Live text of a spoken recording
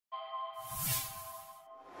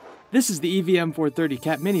This is the MSP430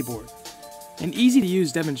 Cap Mini board, an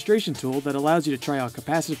easy-to-use demonstration tool that allows you to try out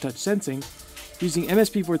capacitive touch sensing using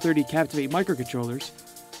MSP430 CapTIvate microcontrollers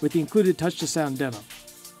with the included touch-to-sound demo.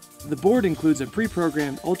 The board includes a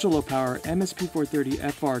pre-programmed ultra-low-power MSP430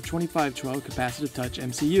 FR2512 capacitive touch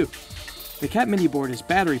MCU. The Cap Mini board is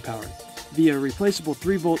battery-powered via a replaceable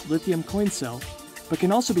 3-volt lithium coin cell, but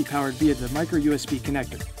can also be powered via the micro USB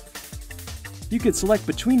connector. You could select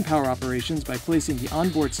between power operations by placing the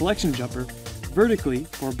onboard selection jumper vertically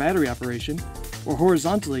for battery operation or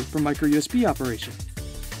horizontally for micro USB operation,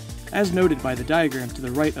 as noted by the diagram to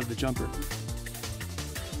the right of the jumper.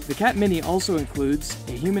 The Cap Mini also includes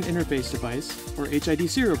a human interface device, or HID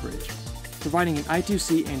serial bridge, providing an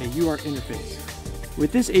I2C and a UART interface.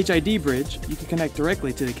 With this HID bridge, you can connect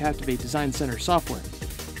directly to the CapTIvate Design Center software.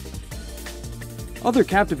 Other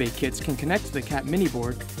CapTIvate kits can connect to the Cap Mini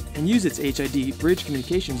board and use its HID bridge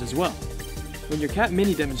communications as well. When your Cap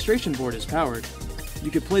Mini demonstration board is powered,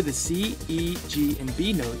 you can play the C, E, G, and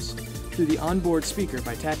B notes through the onboard speaker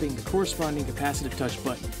by tapping the corresponding capacitive touch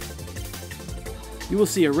button. You will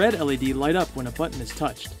see a red LED light up when a button is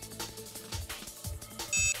touched.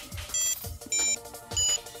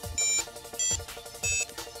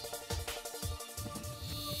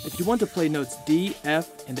 If you want to play notes D, F,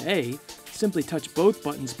 and A, simply touch both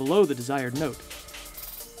buttons below the desired note.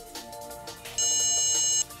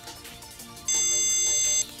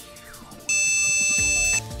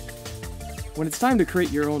 When it's time to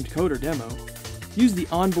create your own code or demo, use the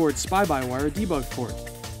onboard SPY-BY-WIRE debug port.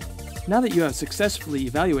 Now that you have successfully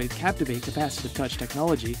evaluated CapTIvate capacitive touch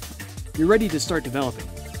technology, you're ready to start developing.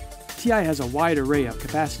 TI has a wide array of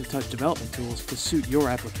capacitive touch development tools to suit your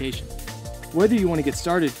application. Whether you want to get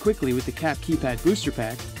started quickly with the Cap Keypad Booster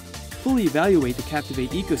Pack, fully evaluate the CapTIvate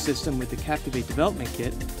ecosystem with the CapTIvate Development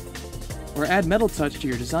Kit, or add metal touch to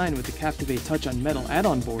your design with the CapTIvate Touch on Metal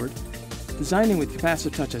add-on board, designing with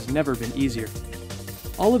capacitive touch has never been easier.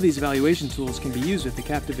 All of these evaluation tools can be used with the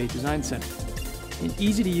CapTIvate Design Center, an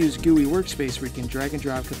easy-to-use GUI workspace where you can drag and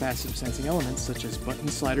drop capacitive sensing elements such as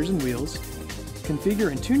buttons, sliders, and wheels,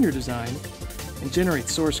 configure and tune your design, and generate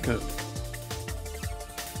source code.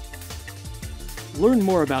 Learn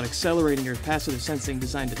more about accelerating your capacitive sensing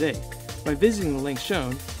design today by visiting the link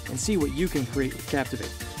shown and see what you can create with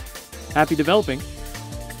CapTIvate. Happy developing!